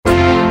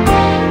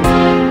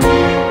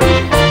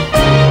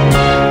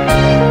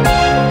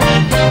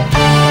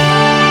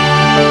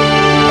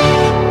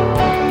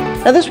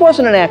Now, this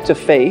wasn't an act of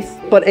faith,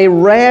 but a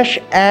rash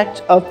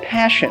act of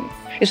passion.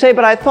 You say,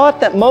 but I thought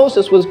that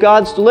Moses was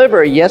God's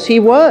deliverer. Yes, he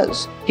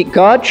was.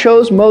 God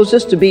chose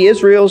Moses to be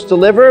Israel's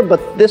deliverer,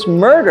 but this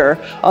murder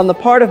on the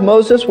part of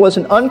Moses was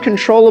an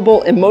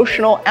uncontrollable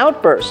emotional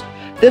outburst.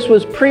 This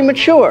was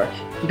premature.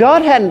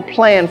 God hadn't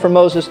planned for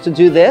Moses to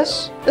do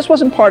this. This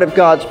wasn't part of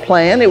God's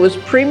plan. It was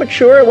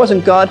premature. It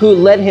wasn't God who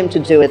led him to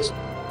do it.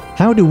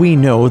 How do we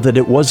know that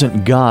it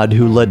wasn't God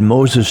who led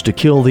Moses to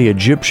kill the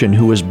Egyptian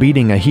who was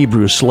beating a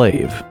Hebrew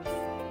slave?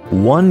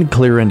 One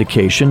clear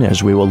indication,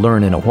 as we will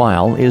learn in a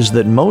while, is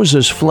that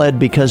Moses fled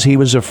because he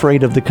was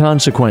afraid of the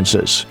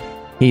consequences.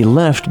 He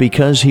left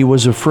because he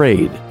was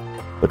afraid.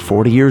 But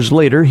 40 years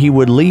later, he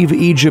would leave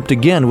Egypt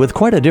again with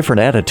quite a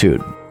different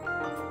attitude.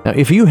 Now,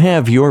 if you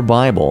have your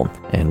Bible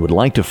and would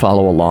like to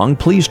follow along,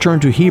 please turn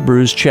to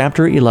Hebrews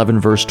chapter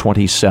 11, verse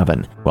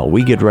 27, while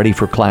we get ready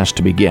for class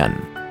to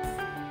begin.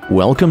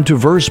 Welcome to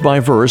Verse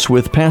by Verse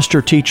with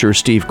pastor-teacher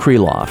Steve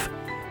Kreloff.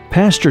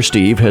 Pastor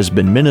Steve has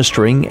been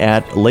ministering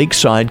at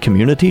Lakeside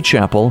Community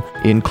Chapel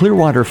in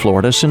Clearwater,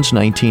 Florida since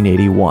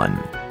 1981.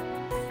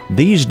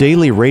 These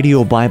daily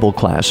radio Bible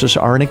classes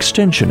are an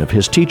extension of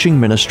his teaching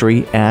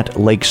ministry at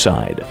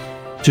Lakeside.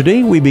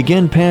 Today we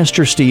begin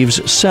Pastor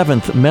Steve's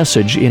 7th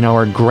message in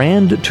our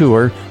grand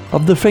tour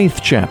of the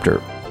faith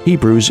chapter,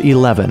 Hebrews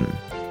 11.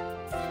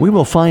 We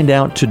will find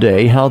out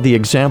today how the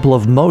example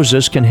of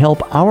Moses can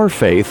help our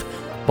faith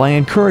by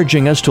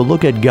encouraging us to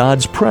look at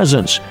God's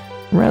presence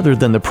rather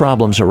than the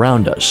problems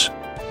around us.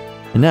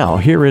 Now,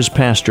 here is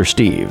Pastor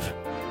Steve.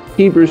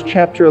 Hebrews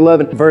chapter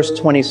 11, verse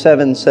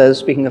 27 says,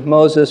 speaking of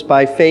Moses,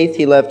 by faith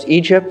he left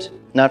Egypt,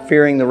 not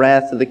fearing the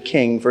wrath of the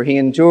king, for he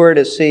endured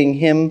as seeing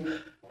him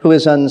who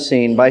is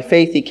unseen. By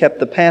faith he kept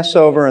the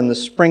Passover and the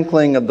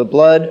sprinkling of the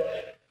blood,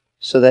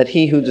 so that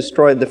he who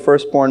destroyed the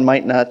firstborn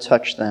might not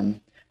touch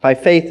them. By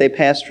faith they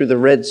passed through the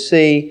Red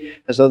Sea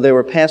as though they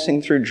were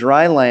passing through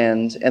dry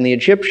land, and the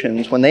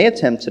Egyptians, when they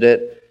attempted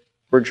it,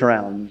 were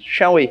drowned.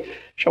 Shall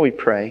we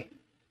pray?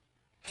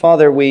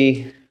 Father,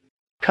 we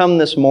come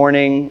this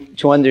morning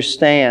to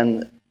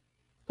understand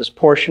this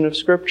portion of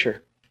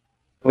Scripture.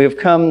 We have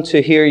come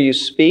to hear you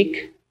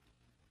speak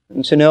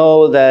and to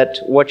know that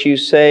what you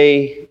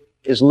say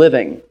is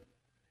living.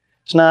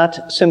 It's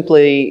not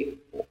simply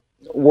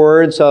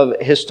words of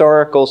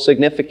historical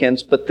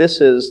significance, but this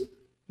is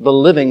the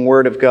living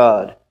Word of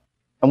God.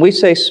 And we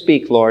say,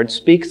 speak, Lord.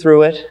 Speak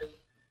through it.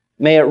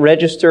 May it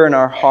register in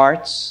our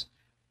hearts.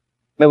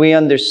 May we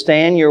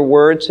understand your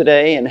Word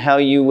today and how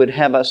you would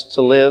have us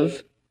to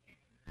live.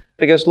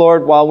 Because,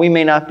 Lord, while we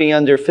may not be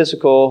under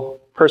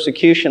physical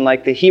persecution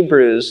like the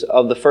Hebrews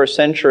of the first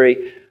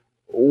century,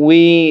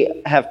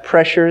 we have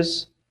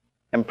pressures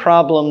and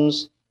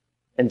problems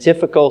and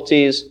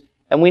difficulties,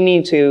 and we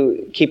need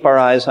to keep our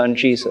eyes on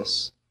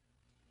Jesus.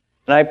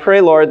 And I pray,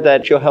 Lord,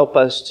 that you'll help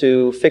us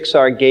to fix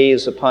our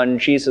gaze upon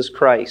Jesus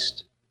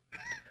Christ,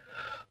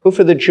 who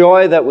for the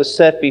joy that was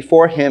set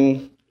before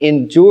him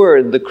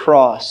endured the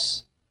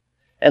cross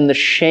and the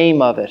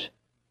shame of it,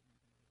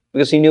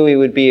 because he knew he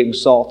would be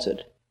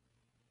exalted.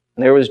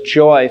 And there was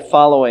joy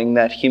following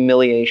that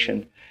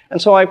humiliation.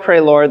 And so I pray,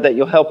 Lord, that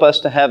you'll help us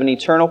to have an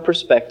eternal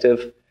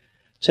perspective,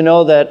 to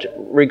know that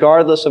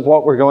regardless of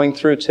what we're going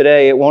through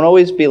today, it won't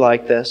always be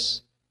like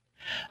this.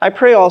 I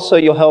pray also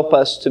you'll help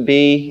us to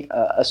be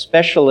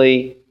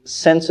especially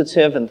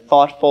sensitive and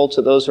thoughtful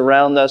to those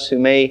around us who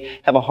may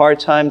have a hard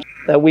time,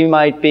 that we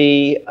might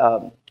be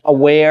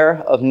aware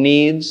of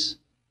needs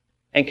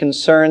and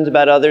concerned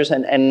about others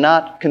and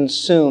not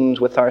consumed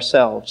with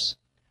ourselves.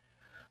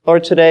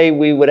 Lord, today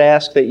we would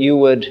ask that you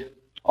would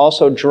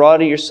also draw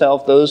to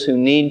yourself those who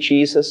need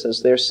Jesus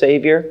as their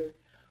Savior.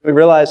 We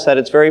realize that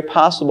it's very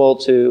possible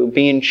to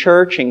be in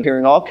church and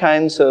hearing all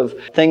kinds of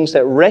things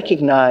that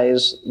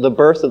recognize the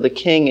birth of the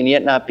King and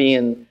yet not be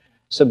in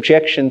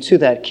subjection to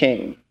that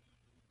King.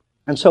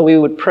 And so we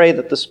would pray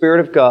that the Spirit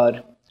of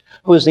God,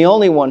 who is the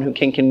only one who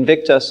can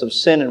convict us of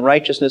sin and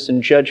righteousness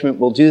and judgment,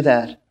 will do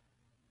that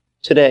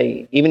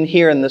today, even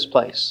here in this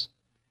place.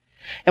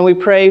 And we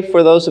pray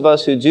for those of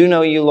us who do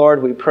know you,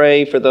 Lord. We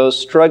pray for those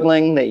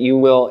struggling that you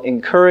will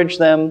encourage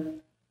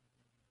them.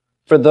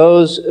 For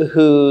those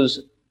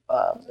whose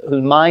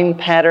mind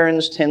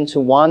patterns tend to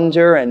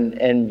wander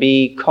and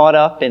be caught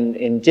up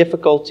in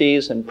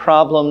difficulties and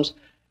problems,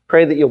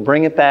 pray that you'll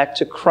bring it back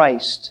to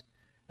Christ,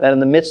 that in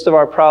the midst of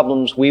our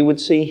problems we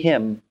would see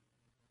Him,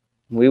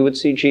 we would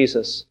see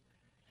Jesus.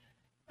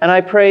 And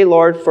I pray,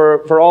 Lord,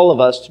 for all of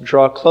us to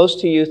draw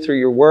close to you through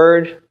your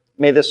word.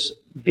 May this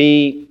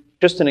be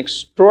just an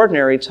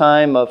extraordinary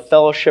time of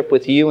fellowship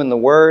with you and the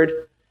word.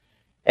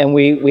 And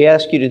we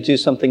ask you to do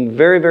something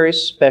very, very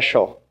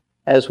special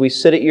as we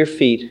sit at your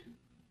feet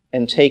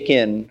and take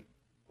in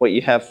what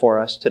you have for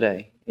us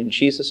today. In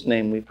Jesus'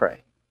 name we pray.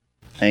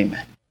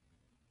 Amen.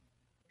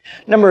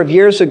 A number of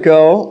years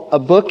ago, a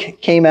book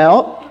came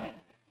out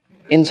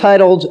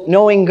entitled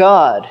Knowing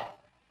God.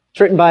 It's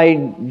written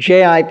by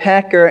J.I.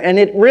 Packer, and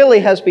it really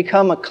has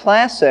become a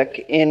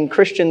classic in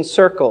Christian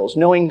circles,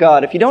 Knowing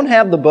God. If you don't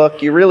have the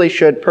book, you really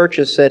should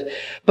purchase it.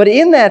 But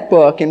in that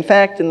book, in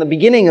fact, in the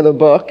beginning of the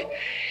book,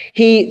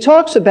 he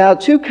talks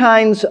about two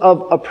kinds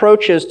of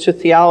approaches to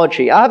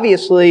theology.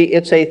 Obviously,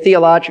 it's a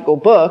theological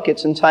book.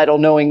 It's entitled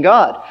Knowing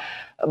God.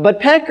 But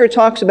Packer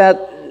talks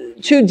about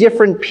two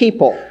different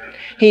people.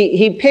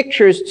 He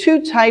pictures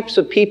two types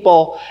of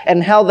people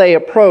and how they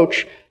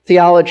approach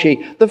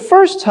theology. The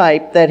first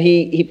type that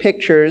he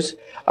pictures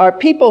are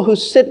people who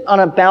sit on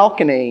a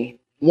balcony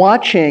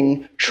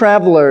watching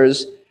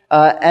travelers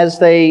as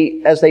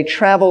they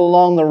travel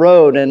along the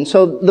road. And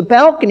so the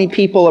balcony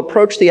people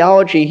approach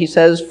theology, he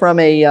says, from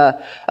a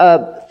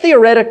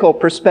theoretical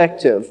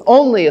perspective,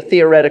 only a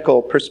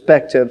theoretical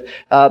perspective.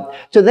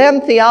 To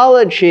them,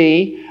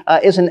 theology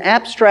is an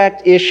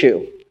abstract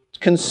issue,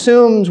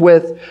 consumed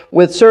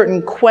with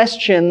certain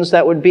questions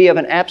that would be of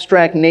an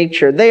abstract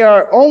nature. They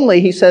are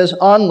only, he says,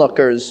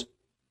 onlookers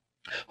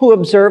who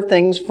observe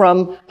things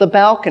from the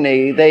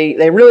balcony.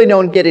 They really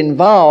don't get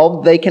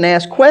involved. They can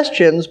ask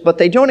questions, but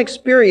they don't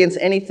experience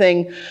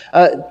anything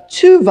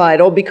too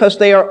vital because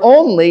they are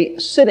only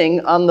sitting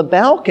on the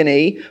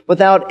balcony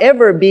without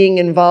ever being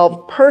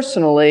involved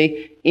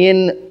personally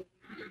in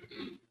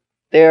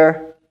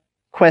their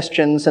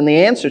questions and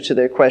the answer to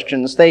their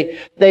questions.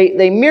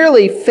 They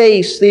merely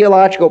face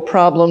theological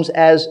problems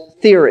as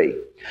theory.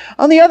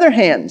 On the other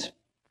hand,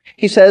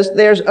 he says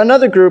there's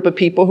another group of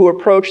people who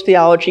approach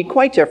theology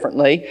quite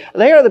differently.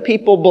 They are the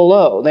people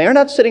below. They are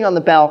not sitting on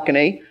the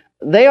balcony.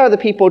 They are the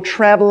people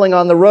traveling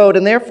on the road,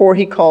 and therefore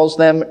he calls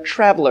them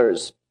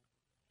travelers.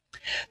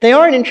 They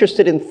aren't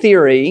interested in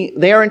theory.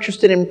 They are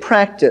interested in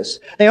practice.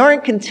 They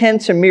aren't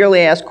content to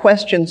merely ask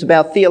questions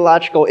about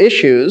theological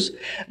issues,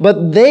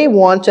 but they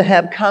want to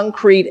have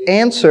concrete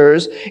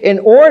answers in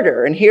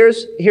order, and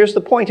here's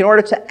the point, in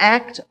order to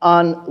act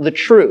on the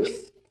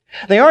truth.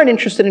 They aren't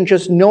interested in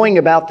just knowing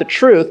about the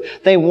truth.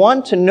 They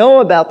want to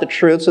know about the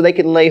truth so they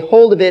can lay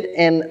hold of it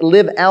and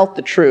live out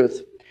the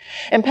truth.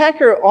 And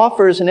Packer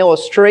offers an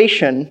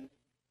illustration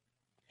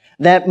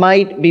that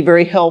might be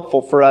very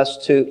helpful for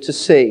us to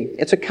see.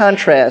 It's a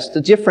contrast,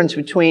 the difference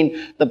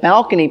between the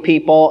balcony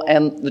people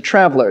and the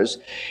travelers.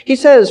 He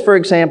says, for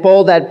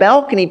example, that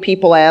balcony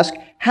people ask,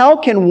 how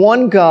can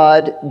one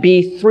God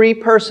be three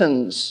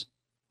persons?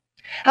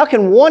 How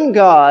can one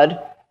God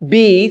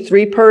be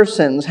three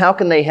persons? How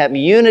can they have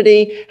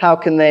unity? How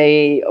can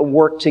they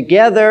work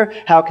together?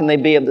 How can they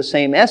be of the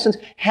same essence?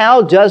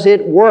 How does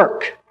it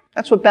work?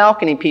 That's what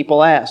balcony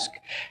people ask.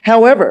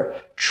 However,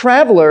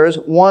 travelers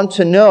want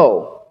to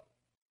know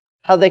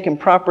how they can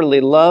properly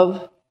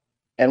love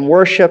and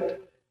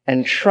worship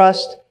and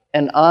trust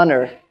and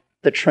honor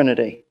the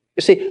Trinity.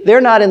 You see,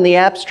 they're not in the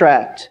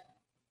abstract.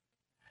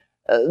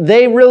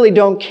 They really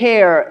don't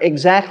care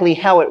exactly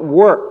how it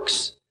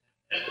works.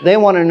 They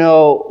want to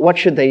know, what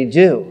should they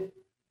do?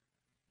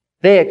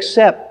 They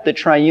accept the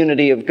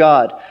triunity of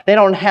God. They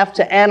don't have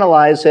to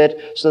analyze it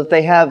so that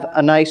they have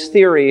a nice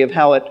theory of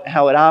how it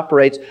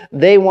operates.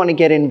 They want to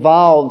get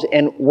involved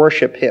and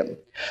worship Him.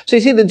 So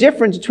you see the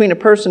difference between a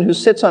person who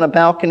sits on a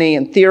balcony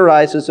and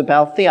theorizes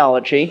about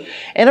theology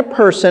and a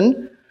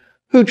person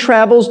who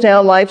travels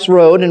down life's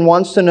road and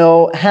wants to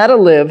know how to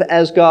live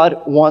as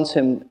God wants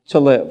him to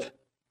live.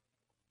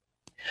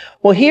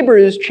 Well,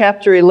 Hebrews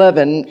chapter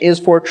 11 is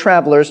for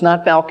travelers,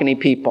 not balcony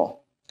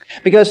people.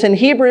 Because in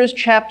Hebrews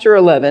chapter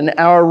 11,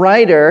 our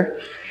writer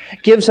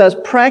gives us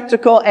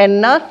practical and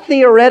not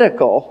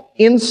theoretical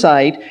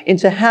insight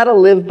into how to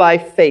live by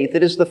faith.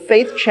 It is the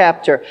faith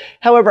chapter.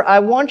 However, I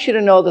want you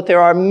to know that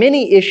there are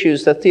many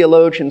issues that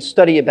theologians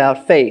study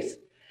about faith.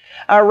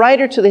 Our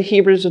writer to the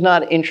Hebrews is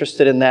not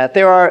interested in that.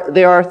 There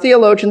are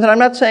theologians, and I'm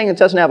not saying it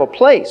doesn't have a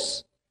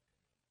place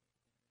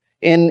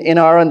in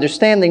our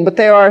understanding, but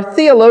there are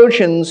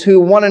theologians who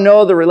want to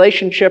know the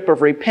relationship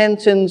of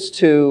repentance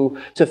to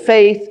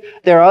faith.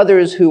 There are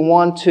others who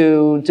want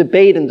to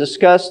debate and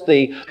discuss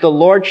the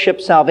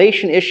lordship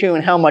salvation issue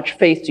and how much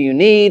faith do you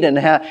need and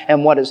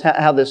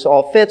how this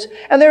all fits.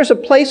 And there's a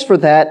place for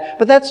that,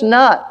 but that's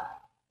not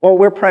what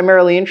we're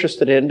primarily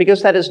interested in,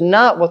 because that is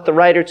not what the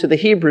writer to the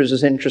Hebrews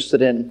is interested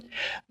in.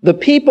 The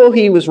people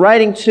he was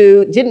writing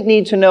to didn't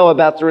need to know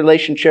about the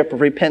relationship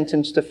of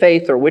repentance to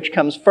faith or which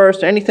comes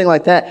first or anything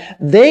like that.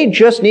 They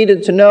just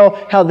needed to know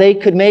how they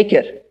could make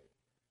it.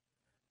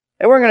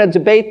 They weren't going to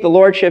debate the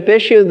lordship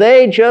issue.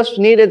 They just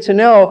needed to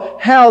know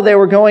how they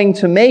were going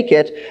to make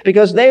it,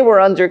 because they were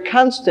under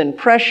constant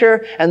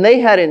pressure and they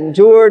had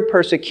endured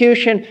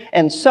persecution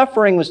and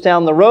suffering was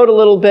down the road a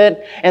little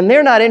bit, and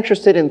they're not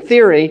interested in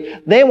theory.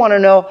 They want to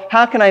know,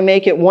 how can I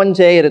make it one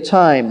day at a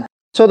time?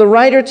 So the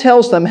writer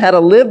tells them how to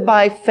live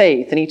by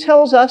faith, and he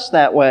tells us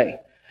that way.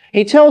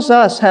 He tells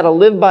us how to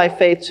live by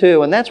faith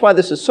too, and that's why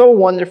this is so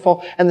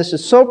wonderful and this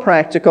is so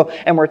practical,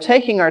 and we're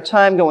taking our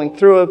time going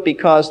through it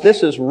because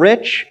this is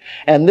rich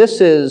and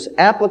this is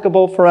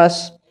applicable for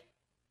us.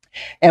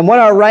 And what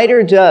our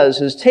writer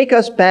does is take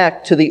us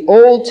back to the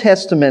Old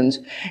Testament,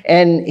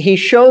 and he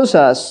shows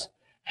us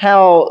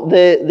how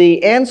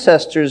the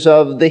ancestors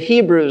of the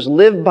Hebrews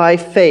lived by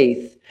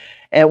faith,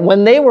 And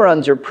when they were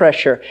under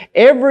pressure,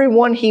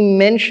 everyone he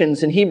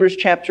mentions in Hebrews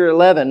chapter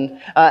 11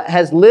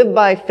 has lived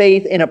by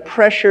faith in a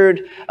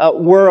pressured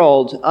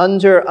world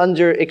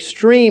under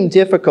extreme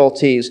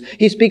difficulties.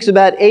 He speaks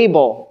about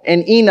Abel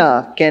and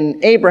Enoch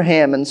and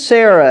Abraham and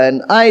Sarah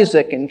and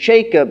Isaac and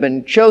Jacob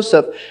and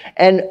Joseph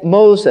and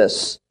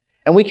Moses.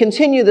 And we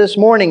continue this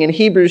morning in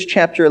Hebrews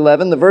chapter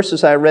 11, the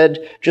verses I read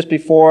just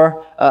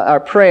before our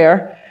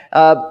prayer.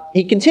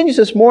 He continues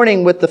this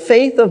morning with the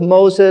faith of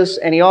Moses,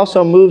 and he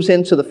also moves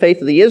into the faith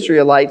of the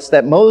Israelites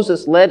that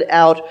Moses led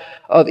out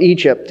of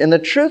Egypt. And the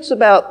truths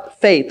about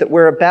faith that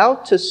we're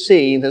about to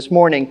see this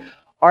morning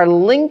are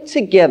linked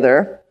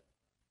together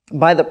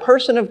by the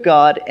person of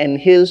God and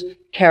His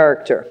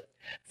character.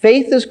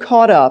 Faith is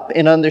caught up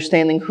in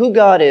understanding who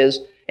God is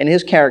and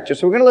His character.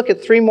 So we're going to look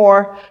at three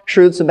more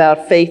truths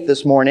about faith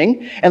this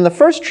morning. And the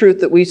first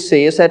truth that we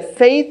see is that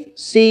faith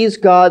sees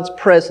God's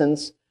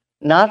presence,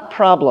 not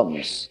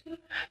problems.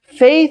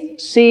 Faith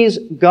sees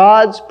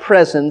God's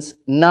presence,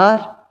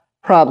 not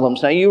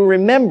problems. Now you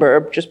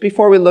remember, just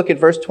before we look at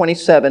verse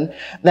 27,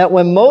 that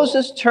when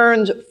Moses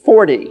turned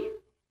 40,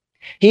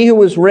 he who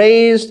was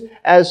raised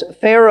as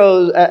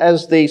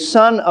the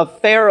son of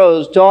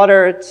Pharaoh's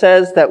daughter, it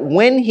says that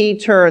when he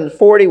turned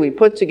 40, we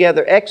put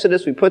together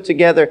Exodus, we put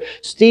together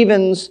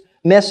Stephen's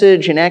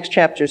message in Acts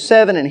chapter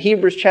 7 and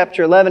Hebrews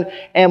chapter 11,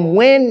 and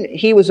when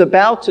he was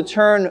about to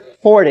turn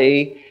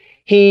 40,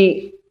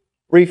 he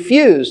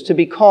refused to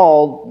be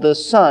called the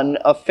son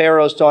of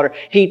Pharaoh's daughter.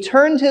 He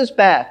turned his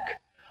back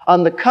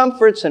on the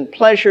comforts and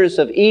pleasures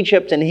of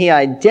Egypt, and he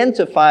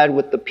identified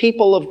with the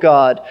people of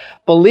God,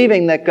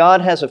 believing that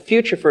God has a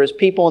future for His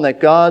people and that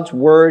God's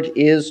word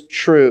is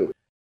true.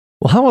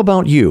 Well, how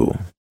about you?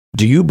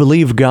 Do you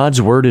believe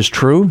God's word is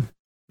true?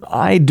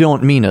 I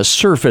don't mean a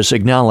surface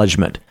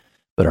acknowledgement,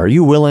 but are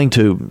you willing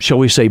to, shall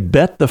we say,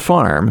 bet the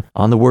farm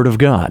on the word of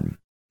God?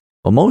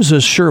 Well,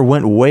 Moses sure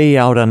went way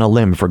out on a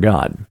limb for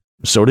God.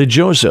 So did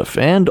Joseph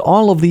and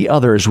all of the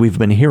others we've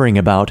been hearing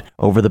about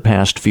over the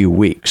past few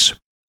weeks.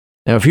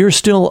 Now, if you're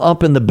still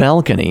up in the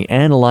balcony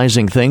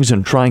analyzing things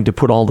and trying to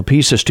put all the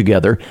pieces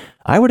together,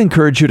 I would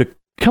encourage you to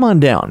come on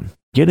down,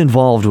 get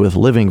involved with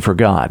living for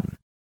God.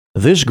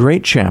 This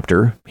great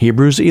chapter,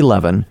 Hebrews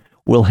 11,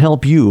 will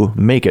help you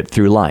make it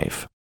through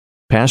life.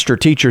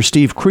 Pastor-teacher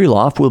Steve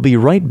Kreloff will be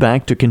right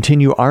back to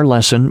continue our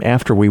lesson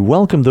after we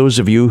welcome those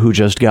of you who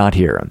just got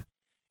here.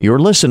 You're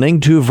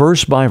listening to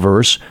Verse by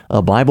Verse,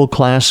 a Bible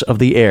class of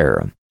the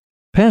air.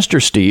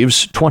 Pastor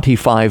Steve's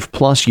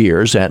 25-plus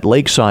years at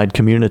Lakeside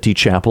Community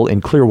Chapel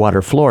in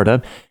Clearwater,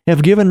 Florida,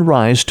 have given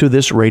rise to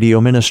this radio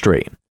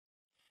ministry.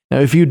 Now,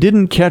 if you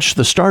didn't catch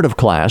the start of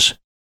class,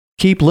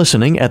 keep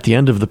listening at the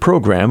end of the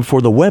program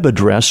for the web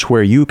address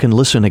where you can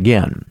listen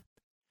again.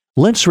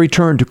 Let's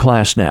return to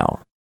class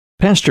now.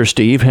 Pastor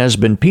Steve has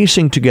been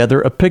piecing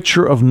together a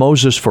picture of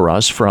Moses for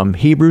us from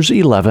Hebrews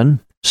 11,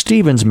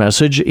 Stephen's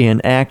message in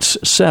Acts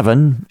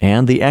 7,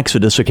 and the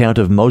Exodus account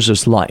of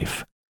Moses'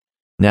 life.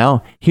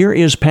 Now, here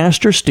is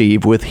Pastor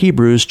Steve with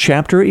Hebrews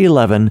chapter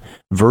 11,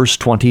 verse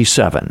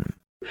 27.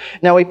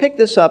 Now we pick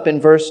this up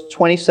in verse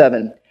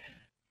 27.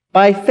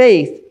 By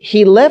faith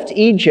he left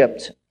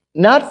Egypt,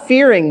 not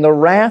fearing the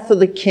wrath of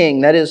the king,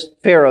 that is,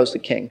 Pharaoh's the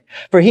king,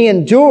 for he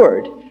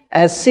endured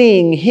as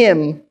seeing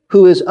Him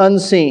who is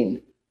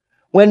unseen.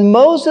 When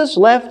Moses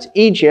left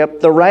Egypt,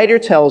 the writer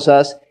tells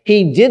us,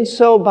 he did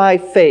so by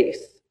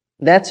faith.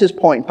 That's his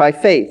point, by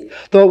faith.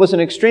 Though it was an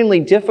extremely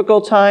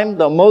difficult time,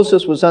 though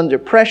Moses was under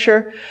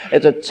pressure,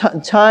 it's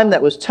a time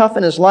that was tough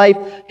in his life,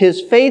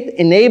 his faith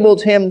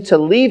enabled him to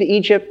leave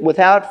Egypt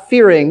without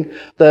fearing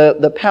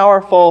the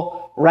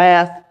powerful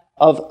wrath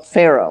of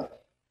Pharaoh.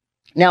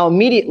 Now,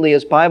 immediately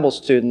as Bible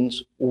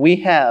students, we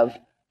have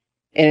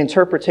an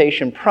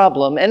interpretation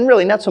problem, and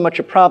really not so much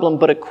a problem,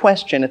 but a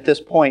question at this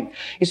point.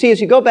 You see,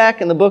 as you go back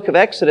in the book of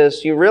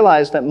Exodus, you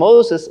realize that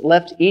Moses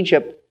left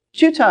Egypt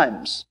 2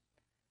 times.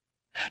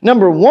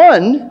 Number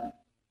 1,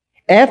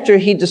 after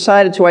he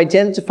decided to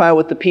identify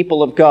with the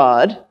people of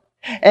God,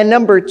 and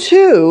number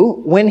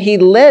 2, when he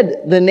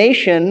led the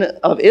nation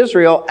of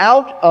Israel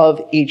out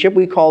of Egypt,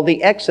 we call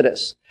the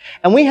Exodus.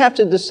 And we have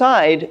to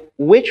decide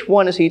which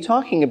one is he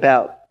talking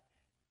about.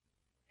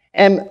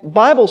 And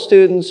Bible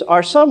students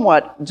are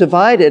somewhat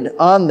divided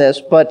on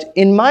this, but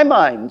in my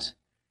mind,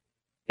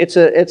 it's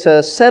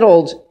a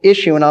settled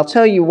issue, and I'll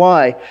tell you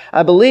why.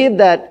 I believe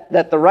that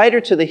the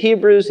writer to the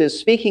Hebrews is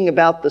speaking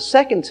about the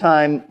second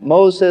time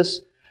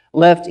Moses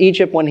left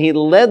Egypt, when he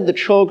led the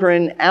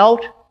children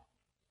out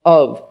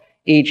of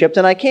Egypt.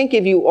 And I can't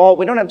give you all,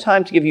 we don't have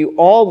time to give you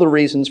all the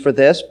reasons for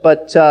this,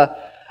 but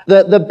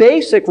the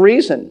basic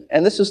reason,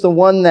 and this is the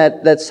one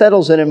that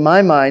settles it in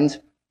my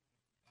mind,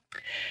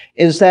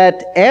 is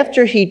that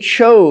after he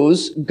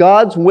chose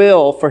God's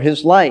will for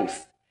his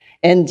life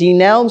and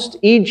denounced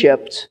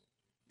Egypt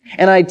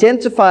and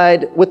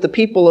identified with the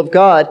people of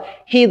God,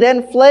 he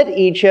then fled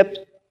Egypt,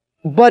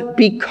 but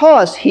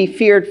because he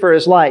feared for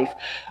his life.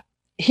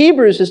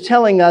 Hebrews is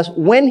telling us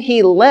when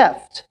he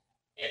left,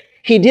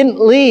 he didn't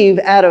leave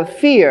out of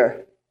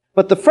fear,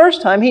 but the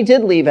first time he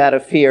did leave out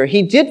of fear.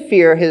 He did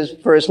fear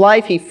for his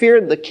life. He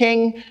feared the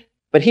king,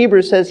 But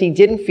Hebrews says he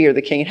didn't fear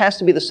the king. It has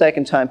to be the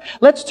second time.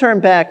 Let's turn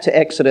back to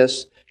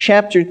Exodus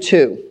chapter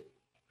 2.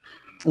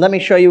 Let me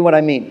show you what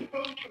I mean.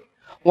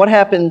 What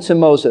happened to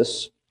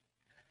Moses?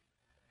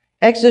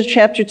 Exodus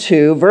chapter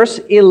 2, verse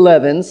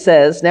 11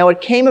 says, now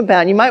it came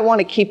about, and you might want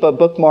to keep a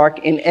bookmark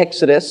in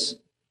Exodus,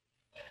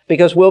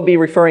 because we'll be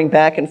referring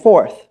back and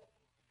forth.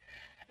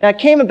 Now it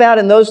came about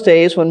in those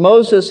days when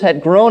Moses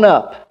had grown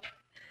up,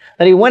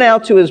 that he went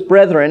out to his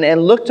brethren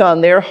and looked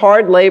on their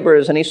hard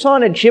labors, and he saw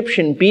an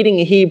Egyptian beating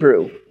a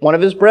Hebrew, one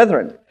of his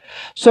brethren.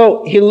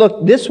 So he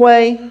looked this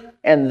way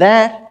and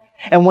that,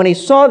 and when he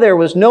saw there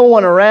was no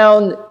one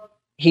around,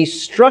 he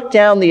struck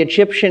down the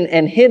Egyptian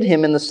and hid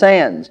him in the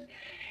sand.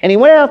 And he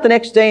went out the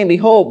next day, and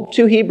behold,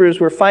 2 Hebrews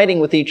were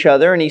fighting with each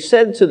other, and he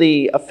said to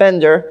the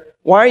offender,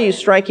 why are you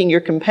striking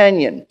your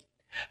companion?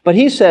 But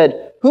he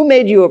said, who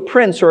made you a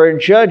prince or a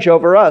judge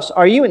over us?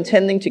 Are you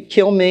intending to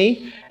kill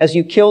me as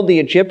you killed the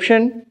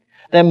Egyptian?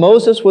 Then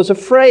Moses was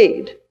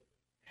afraid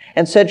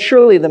and said,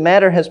 surely the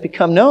matter has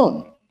become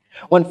known.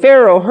 When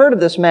Pharaoh heard of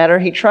this matter,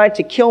 he tried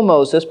to kill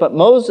Moses, but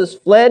Moses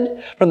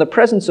fled from the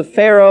presence of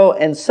Pharaoh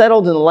and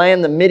settled in the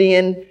land of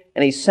Midian,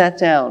 and he sat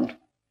down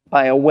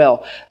by a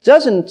well.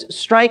 Doesn't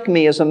strike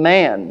me as a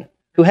man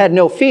who had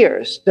no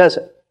fears, does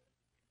it?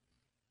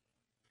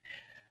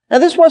 Now,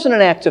 this wasn't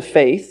an act of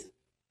faith.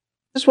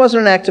 This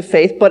wasn't an act of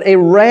faith, but a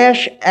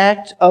rash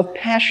act of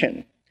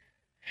passion.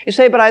 You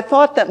say, but I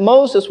thought that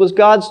Moses was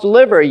God's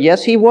deliverer.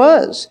 Yes, he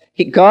was.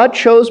 God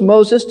chose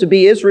Moses to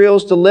be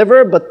Israel's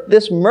deliverer, but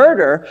this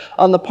murder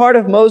on the part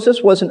of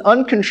Moses was an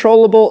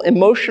uncontrollable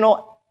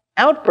emotional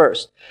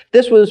outburst.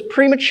 This was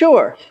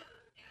premature.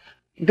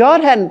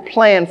 God hadn't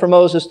planned for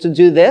Moses to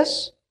do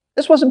this.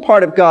 This wasn't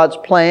part of God's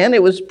plan.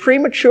 It was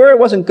premature. It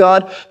wasn't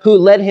God who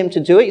led him to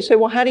do it. You say,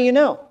 well, how do you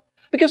know?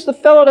 Because the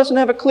fellow doesn't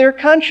have a clear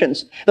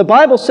conscience. The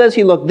Bible says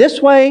he looked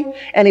this way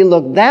and he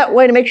looked that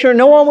way to make sure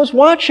no one was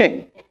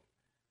watching.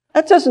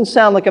 That doesn't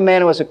sound like a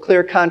man who has a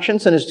clear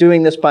conscience and is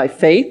doing this by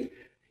faith.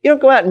 You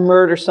don't go out and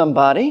murder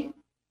somebody.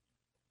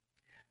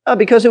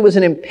 Because it was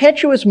an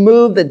impetuous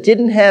move that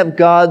didn't have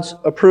God's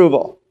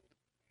approval.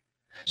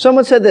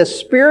 Someone said this,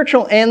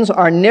 spiritual ends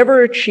are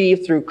never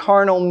achieved through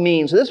carnal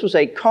means. This was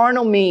a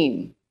carnal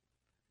mean.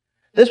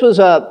 This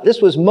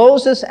was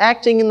Moses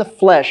acting in the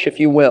flesh, if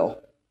you will.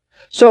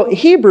 So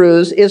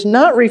Hebrews is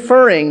not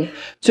referring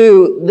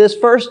to this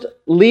first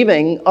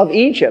leaving of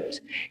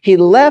Egypt. He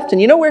left,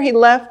 and you know where he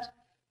left?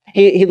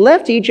 He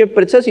left Egypt,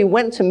 but it says he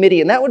went to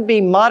Midian. That would be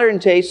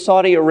modern-day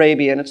Saudi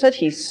Arabia. And it says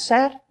he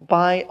sat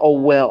by a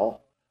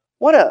well.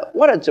 What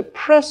a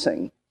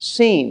depressing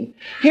scene.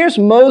 Here's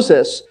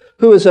Moses,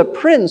 who is a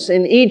prince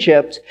in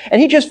Egypt,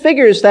 and he just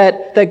figures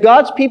that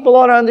God's people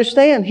ought to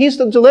understand. He's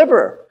the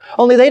deliverer.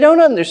 Only they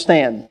don't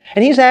understand.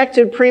 And he's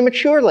acted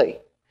prematurely.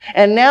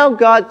 And now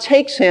God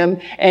takes him,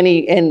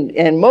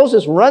 and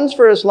Moses runs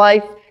for his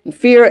life in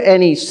fear,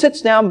 and he sits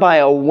down by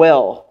a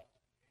well.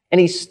 And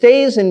he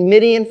stays in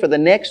Midian for the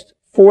next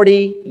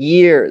 40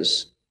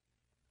 years.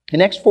 The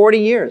next 40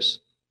 years.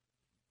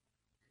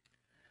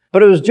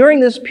 But it was during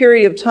this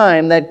period of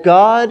time that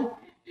God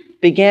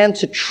began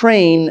to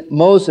train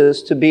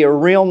Moses to be a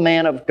real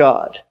man of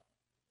God.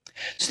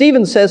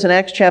 Stephen says in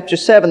Acts chapter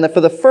 7 that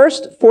for the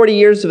first 40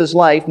 years of his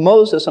life,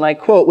 Moses, and I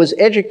quote, was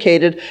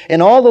educated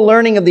in all the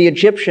learning of the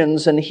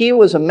Egyptians, and he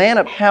was a man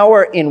of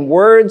power in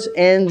words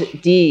and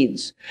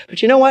deeds.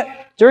 But you know what?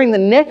 During the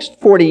next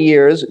 40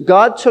 years,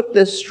 God took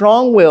this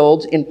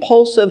strong-willed,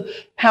 impulsive,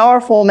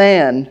 powerful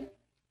man,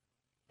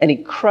 and he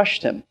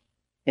crushed him,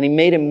 and he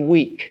made him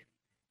weak.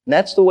 And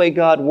that's the way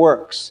God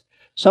works.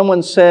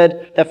 Someone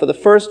said that for the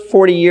first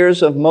 40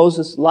 years of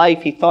Moses'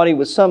 life, he thought he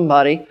was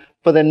somebody.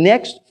 For the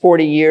next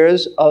 40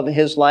 years of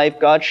his life,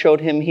 God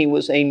showed him he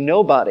was a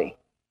nobody.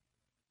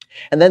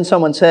 And then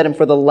someone said, and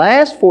for the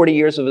last 40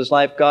 years of his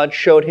life, God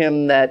showed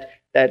him that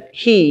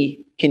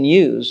he can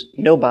use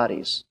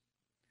nobodies.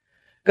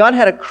 God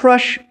had to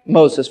crush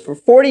Moses. For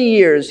 40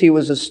 years, he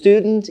was a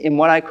student in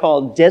what I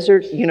call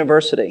Desert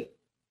University,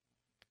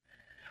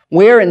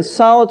 where in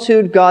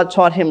solitude, God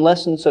taught him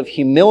lessons of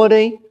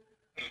humility,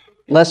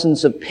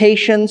 lessons of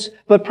patience,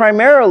 but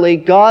primarily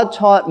God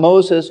taught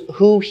Moses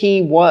who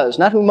he was.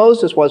 Not who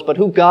Moses was, but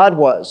who God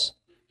was.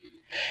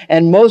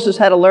 And Moses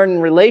had to learn in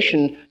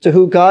relation to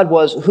who God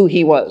was, who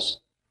he was.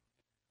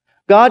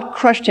 God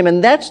crushed him,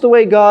 and that's the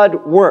way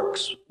God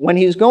works. When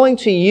he's going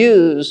to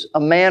use a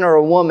man or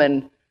a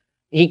woman,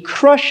 he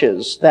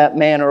crushes that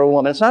man or a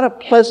woman. It's not a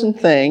pleasant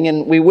thing,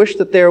 and we wish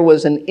that there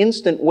was an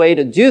instant way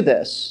to do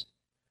this.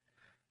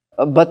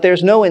 But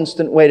there's no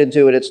instant way to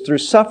do it. It's through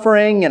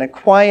suffering and a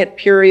quiet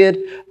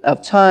period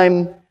of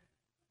time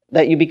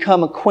that you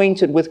become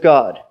acquainted with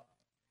God.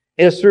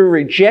 It is through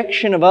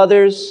rejection of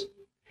others.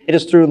 It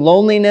is through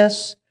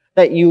loneliness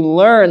that you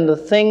learn the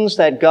things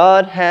that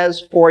God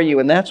has for you.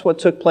 And that's what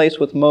took place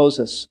with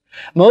Moses.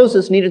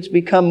 Moses needed to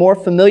become more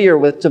familiar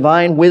with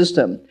divine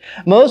wisdom.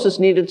 Moses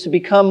needed to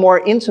become more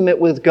intimate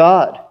with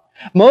God.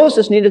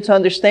 Moses needed to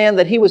understand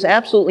that he was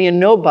absolutely a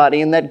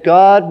nobody and that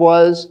God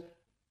was,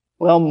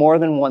 well, more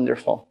than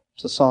wonderful,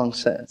 as the song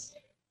says.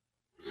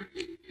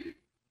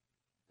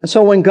 And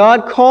so when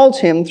God called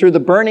him through the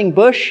burning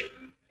bush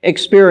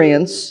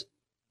experience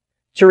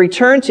to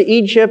return to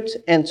Egypt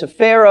and to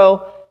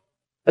Pharaoh,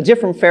 a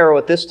different Pharaoh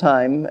at this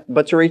time,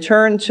 but to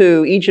return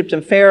to Egypt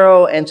and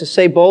Pharaoh and to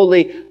say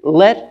boldly,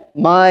 "Let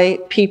my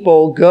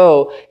people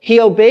go," he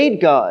obeyed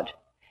God.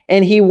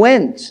 And he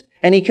went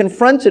and he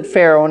confronted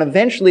Pharaoh and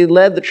eventually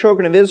led the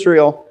children of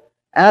Israel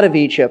out of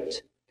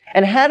Egypt.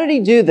 And how did he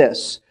do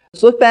this?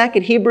 Let's look back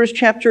at Hebrews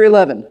chapter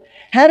 11.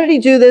 How did he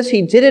do this?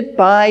 He did it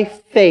by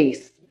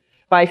faith.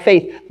 By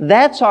faith.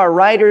 That's our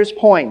writer's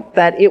point,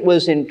 that it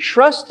was in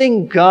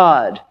trusting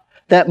God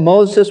that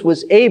Moses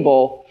was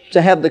able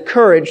to have the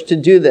courage to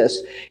do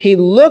this. He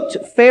looked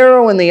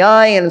Pharaoh in the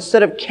eye, and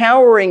instead of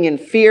cowering in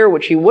fear,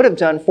 which he would have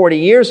done 40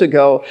 years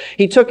ago,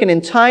 he took an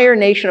entire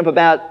nation of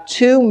about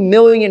 2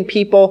 million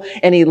people,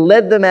 and he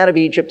led them out of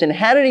Egypt. And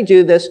how did he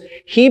do this?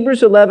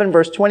 Hebrews 11,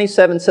 verse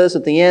 27 says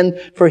at the end,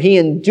 "For he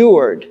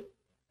endured,"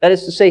 that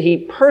is to say, he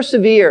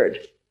persevered,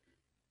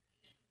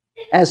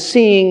 "as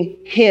seeing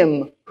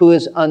him who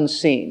is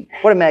unseen."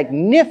 What a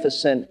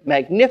magnificent,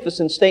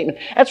 magnificent statement.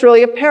 That's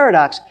really a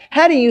paradox.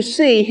 How do you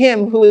see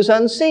him who is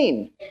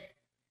unseen?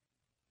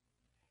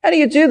 How do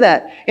you do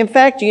that? In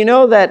fact, do you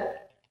know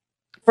that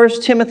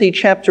 1 Timothy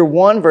chapter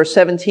 1, verse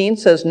 17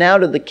 says, "Now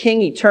to the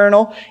King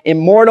eternal,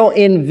 immortal,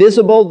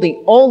 invisible, the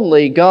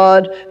only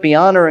God, be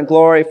honor and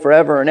glory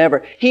forever and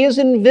ever." He is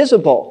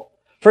invisible.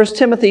 1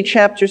 Timothy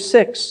chapter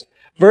 6,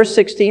 verse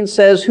 16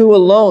 says, "Who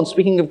alone,"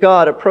 speaking of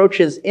God,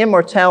 "approaches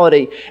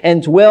immortality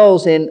and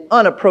dwells in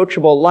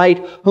unapproachable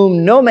light,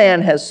 whom no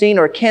man has seen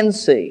or can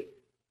see."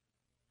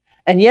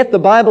 And yet the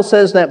Bible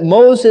says that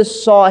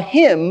Moses saw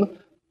him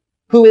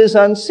who is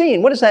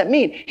unseen. What does that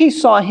mean? He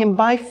saw him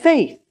by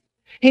faith.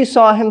 He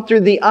saw him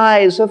through the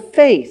eyes of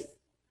faith.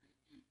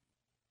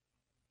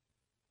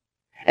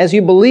 As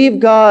you believe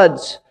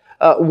God's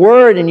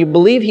word and you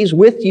believe he's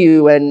with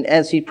you, and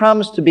as he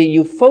promised to be,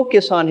 you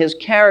focus on his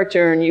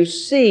character and you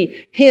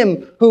see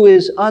him who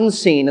is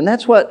unseen. And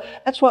that's what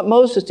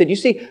Moses did. You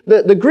see,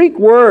 the Greek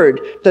word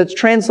that's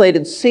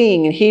translated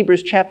seeing in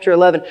Hebrews chapter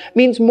 11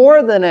 means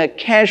more than a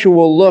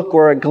casual look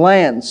or a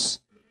glance.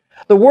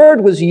 The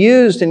word was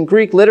used in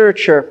Greek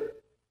literature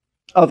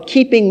of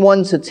keeping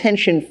one's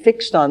attention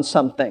fixed on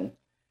something.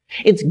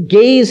 It's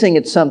gazing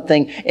at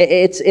something.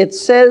 It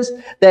says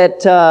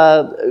that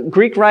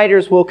Greek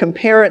writers will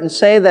compare it and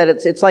say that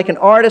it's like an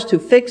artist who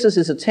fixes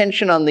his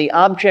attention on the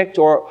object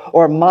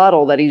or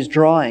model that he's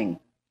drawing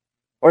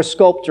or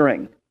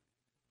sculpturing.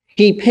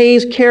 He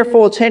pays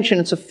careful attention.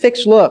 It's a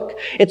fixed look.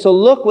 It's a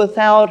look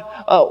without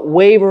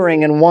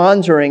wavering and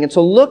wandering. It's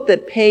a look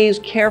that pays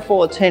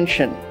careful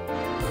attention.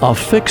 A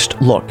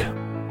fixed look.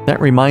 That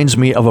reminds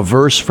me of a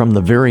verse from the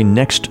very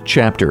next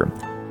chapter.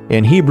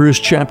 In Hebrews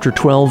chapter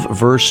 12,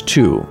 verse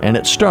 2, and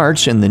it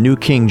starts in the New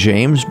King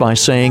James by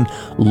saying,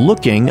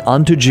 "looking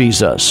unto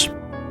Jesus."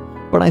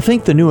 But I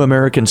think the New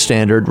American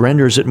Standard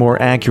renders it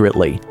more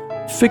accurately,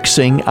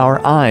 "fixing our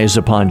eyes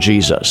upon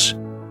Jesus."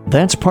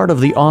 That's part of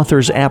the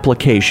author's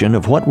application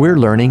of what we're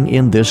learning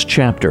in this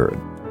chapter.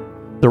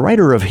 The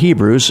writer of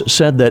Hebrews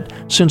said that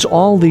since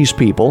all these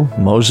people,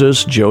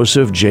 Moses,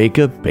 Joseph,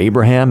 Jacob,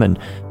 Abraham, and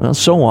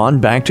so on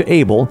back to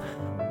Abel,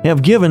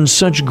 have given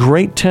such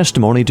great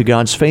testimony to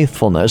God's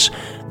faithfulness,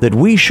 that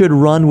we should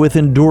run with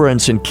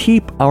endurance and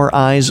keep our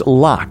eyes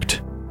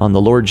locked on the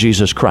Lord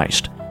Jesus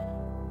Christ.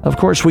 Of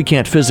course, we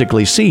can't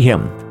physically see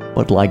him,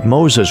 but like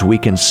Moses, we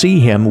can see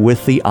him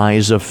with the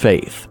eyes of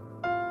faith.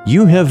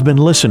 You have been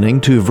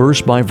listening to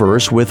Verse by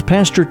Verse with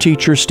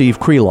Pastor-Teacher Steve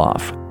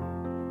Kreloff.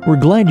 We're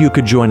glad you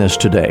could join us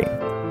today.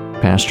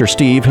 Pastor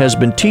Steve has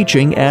been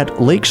teaching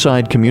at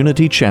Lakeside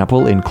Community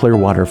Chapel in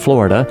Clearwater,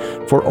 Florida,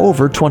 for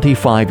over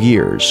 25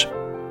 years.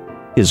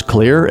 His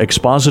clear,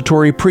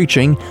 expository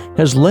preaching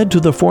has led to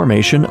the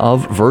formation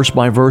of Verse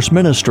by Verse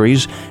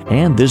Ministries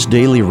and this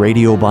daily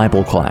radio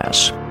Bible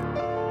class.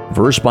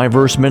 Verse by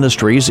Verse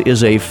Ministries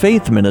is a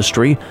faith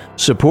ministry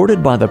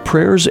supported by the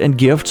prayers and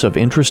gifts of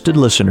interested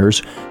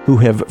listeners who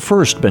have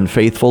first been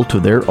faithful to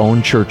their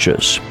own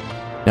churches.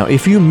 Now,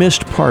 if you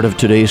missed part of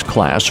today's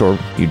class or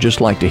you'd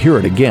just like to hear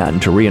it again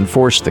to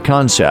reinforce the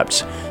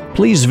concepts,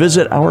 please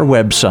visit our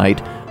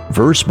website,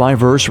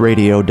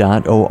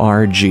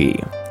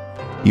 versebyverseradio.org.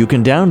 You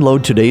can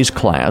download today's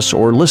class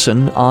or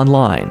listen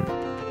online.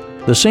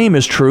 The same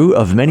is true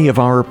of many of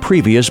our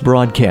previous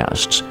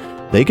broadcasts.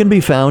 They can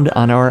be found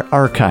on our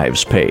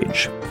archives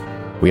page.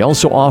 We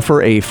also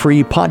offer a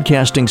free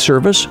podcasting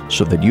service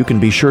so that you can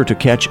be sure to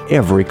catch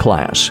every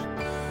class.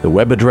 The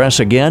web address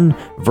again,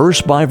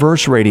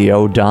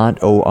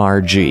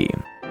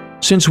 versebyverseradio.org.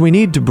 Since we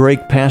need to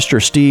break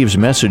Pastor Steve's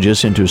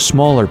messages into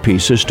smaller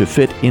pieces to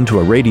fit into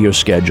a radio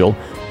schedule,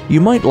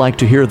 you might like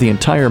to hear the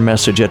entire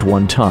message at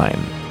one time.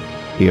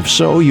 If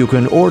so, you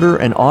can order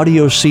an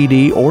audio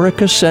CD or a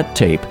cassette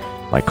tape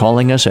by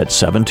calling us at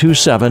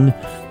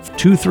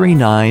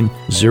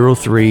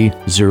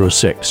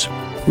 727-239-0306.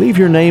 Leave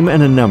your name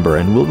and a number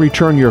and we'll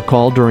return your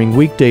call during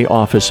weekday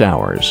office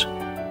hours.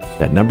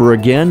 That number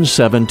again,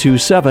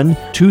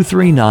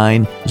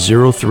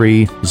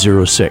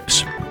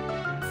 727-239-0306.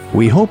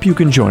 We hope you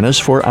can join us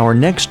for our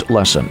next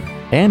lesson.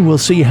 And we'll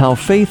see how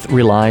faith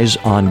relies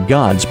on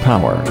God's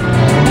power.